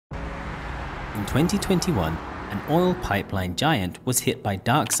In 2021, an oil pipeline giant was hit by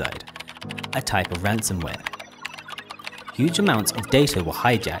DarkSide, a type of ransomware. Huge amounts of data were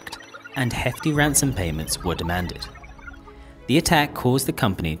hijacked, and hefty ransom payments were demanded. The attack caused the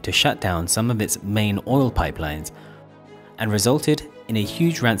company to shut down some of its main oil pipelines and resulted in a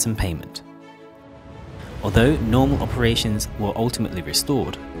huge ransom payment. Although normal operations were ultimately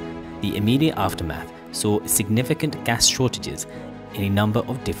restored, the immediate aftermath saw significant gas shortages in a number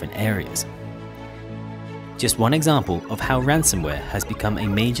of different areas. Just one example of how ransomware has become a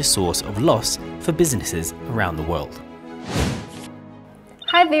major source of loss for businesses around the world.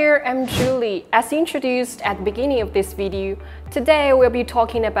 Hi there, I'm Julie. As introduced at the beginning of this video, today we'll be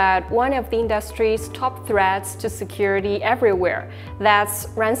talking about one of the industry's top threats to security everywhere. That's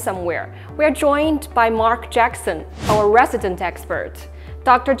ransomware. We are joined by Mark Jackson, our resident expert.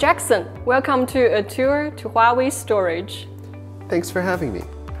 Dr. Jackson, welcome to a tour to Huawei Storage. Thanks for having me.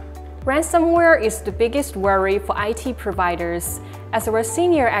 Ransomware is the biggest worry for IT providers. As our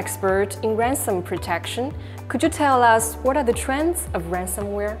senior expert in ransom protection, could you tell us what are the trends of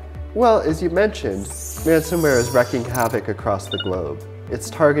ransomware? Well, as you mentioned, ransomware is wreaking havoc across the globe.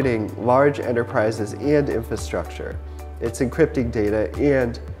 It's targeting large enterprises and infrastructure. It's encrypting data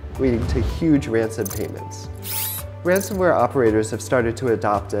and leading to huge ransom payments. Ransomware operators have started to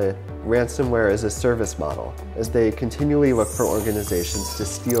adopt a ransomware as a service model as they continually look for organizations to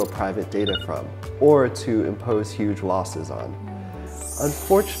steal private data from or to impose huge losses on.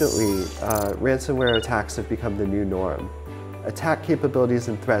 Unfortunately, ransomware attacks have become the new norm. Attack capabilities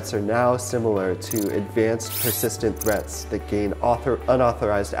and threats are now similar to advanced persistent threats that gain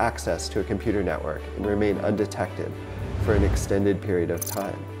unauthorized access to a computer network and remain undetected for an extended period of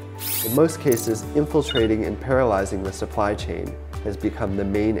time. In most cases, infiltrating and paralyzing the supply chain has become the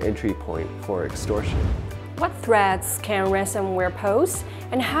main entry point for extortion. What threats can ransomware pose,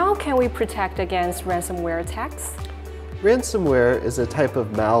 and how can we protect against ransomware attacks? Ransomware is a type of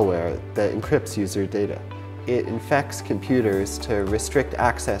malware that encrypts user data. It infects computers to restrict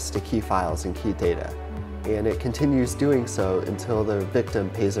access to key files and key data, and it continues doing so until the victim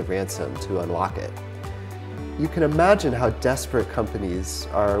pays a ransom to unlock it. You can imagine how desperate companies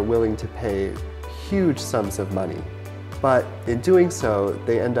are willing to pay huge sums of money, but in doing so,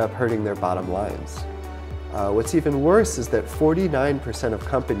 they end up hurting their bottom lines. What's even worse is that 49% of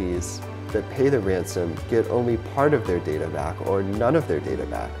companies that pay the ransom get only part of their data back or none of their data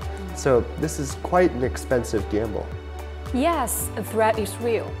back. So this is quite an expensive gamble. Yes, the threat is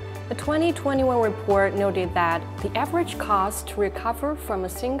real. A 2021 report noted that the average cost to recover from a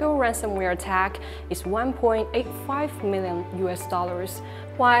single ransomware attack is $1.85 million,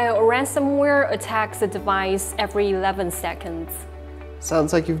 while ransomware attacks a device every 11 seconds.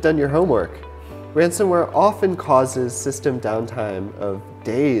 Sounds like you've done your homework. Ransomware often causes system downtime of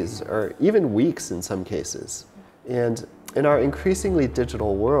days or even weeks in some cases. And in our increasingly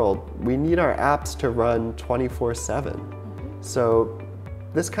digital world, we need our apps to run 24/7. So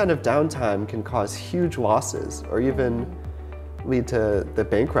this kind of downtime can cause huge losses or even lead to the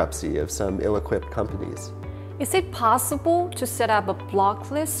bankruptcy of some ill-equipped companies. Is it possible to set up a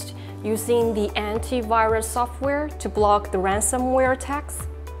block list using the antivirus software to block the ransomware attacks?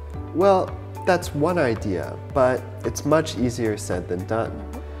 Well, that's one idea, but it's much easier said than done.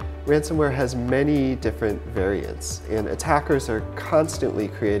 Ransomware has many different variants, and attackers are constantly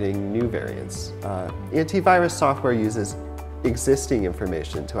creating new variants. Antivirus software uses existing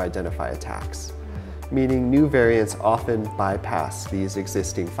information to identify attacks, meaning new variants often bypass these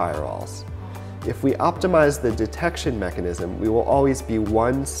existing firewalls. If we optimize the detection mechanism, we will always be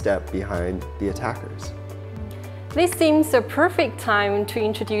one step behind the attackers. This seems a perfect time to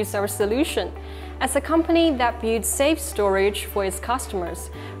introduce our solution. As a company that builds safe storage for its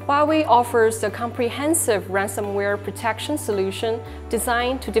customers, Huawei offers a comprehensive ransomware protection solution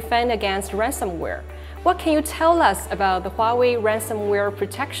designed to defend against ransomware. What can you tell us about the Huawei ransomware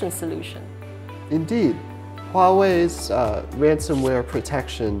protection solution? Indeed, Huawei's ransomware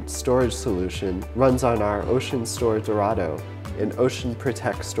protection storage solution runs on our Ocean Store Dorado and Ocean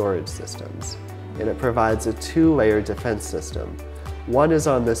Protect storage systems, and it provides a two-layer defense system. One is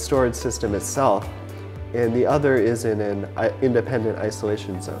on the storage system itself, and the other is in an independent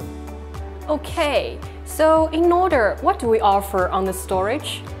isolation zone. Okay, so in order, what do we offer on the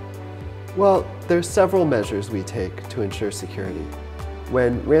storage? Well, there's several measures we take to ensure security.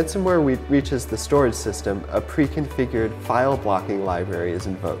 When ransomware reaches the storage system, a pre-configured file blocking library is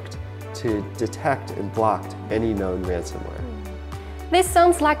invoked to detect and block any known ransomware. This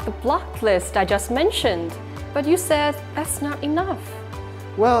sounds like the block list I just mentioned, but you said that's not enough.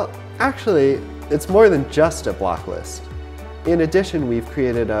 Well, actually, it's more than just a block list. In addition, we've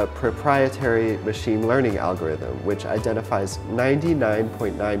created a proprietary machine learning algorithm which identifies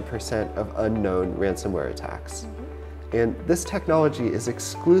 99.9% of unknown ransomware attacks. And this technology is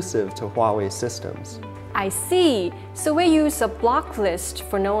exclusive to Huawei systems. I see. So we use a block list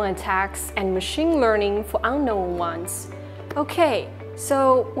for known attacks and machine learning for unknown ones. Okay,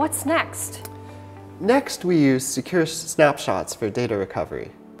 so what's next? Next, we use secure snapshots for data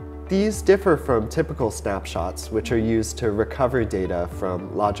recovery. These differ from typical snapshots, which are used to recover data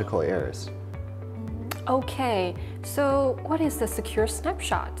from logical errors. Okay, so what is a secure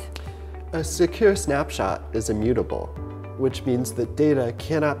snapshot? A secure snapshot is immutable, which means that data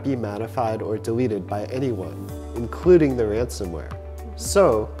cannot be modified or deleted by anyone, including the ransomware.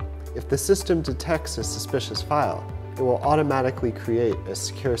 So, if the system detects a suspicious file, it will automatically create a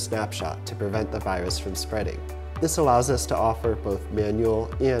secure snapshot to prevent the virus from spreading. This allows us to offer both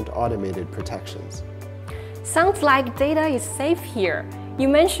manual and automated protections. Sounds like data is safe here. You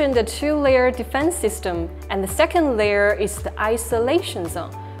mentioned the two-layer defense system, and the second layer is the isolation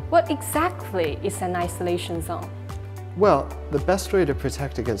zone. What exactly is an isolation zone? Well, the best way to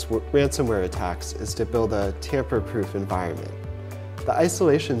protect against ransomware attacks is to build a tamper-proof environment. The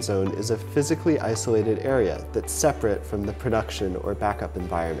isolation zone is a physically isolated area that's separate from the production or backup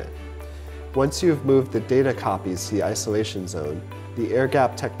environment. Once you have moved the data copies to the isolation zone, the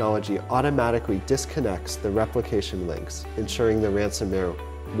air-gap technology automatically disconnects the replication links, ensuring the ransomware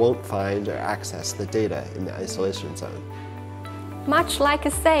won't find or access the data in the isolation zone. Much like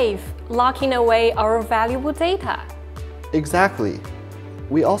a safe, locking away our valuable data. Exactly.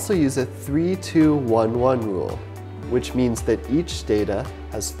 We also use a 3-2-1-1 rule, which means that each data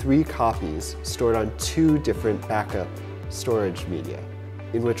has 3 copies stored on 2 different backup storage media,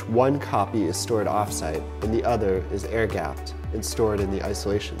 in which one copy is stored offsite and the other is air-gapped and stored in the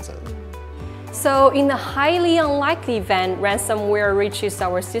isolation zone. So in the highly unlikely event ransomware reaches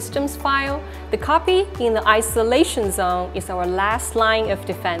our system's file, the copy in the isolation zone is our last line of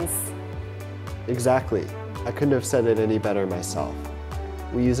defense. Exactly. I couldn't have said it any better myself.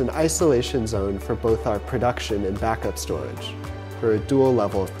 We use an isolation zone for both our production and backup storage, for a dual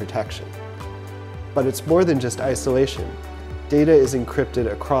level of protection. But it's more than just isolation. Data is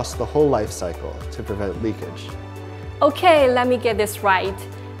encrypted across the whole life cycle to prevent leakage. Okay, let me get this right.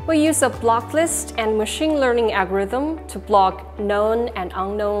 We use a block list and machine learning algorithm to block known and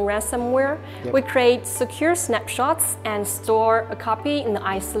unknown ransomware. Yep. We create secure snapshots and store a copy in the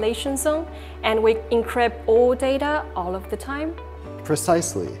isolation zone, and we encrypt all data all of the time.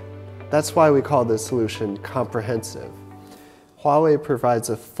 Precisely. That's why we call this solution comprehensive. Huawei provides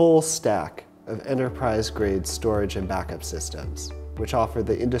a full stack of enterprise-grade storage and backup systems, which offer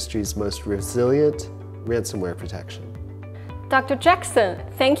the industry's most resilient ransomware protection. Dr. Jackson,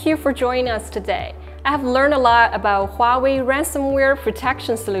 thank you for joining us today. I have learned a lot about Huawei ransomware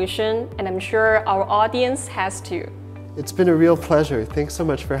protection solution, and I'm sure our audience has too. It's been a real pleasure. Thanks so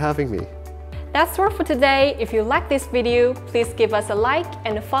much for having me. That's all for today. If you like this video, please give us a like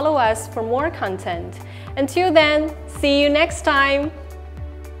and follow us for more content. Until then, see you next time.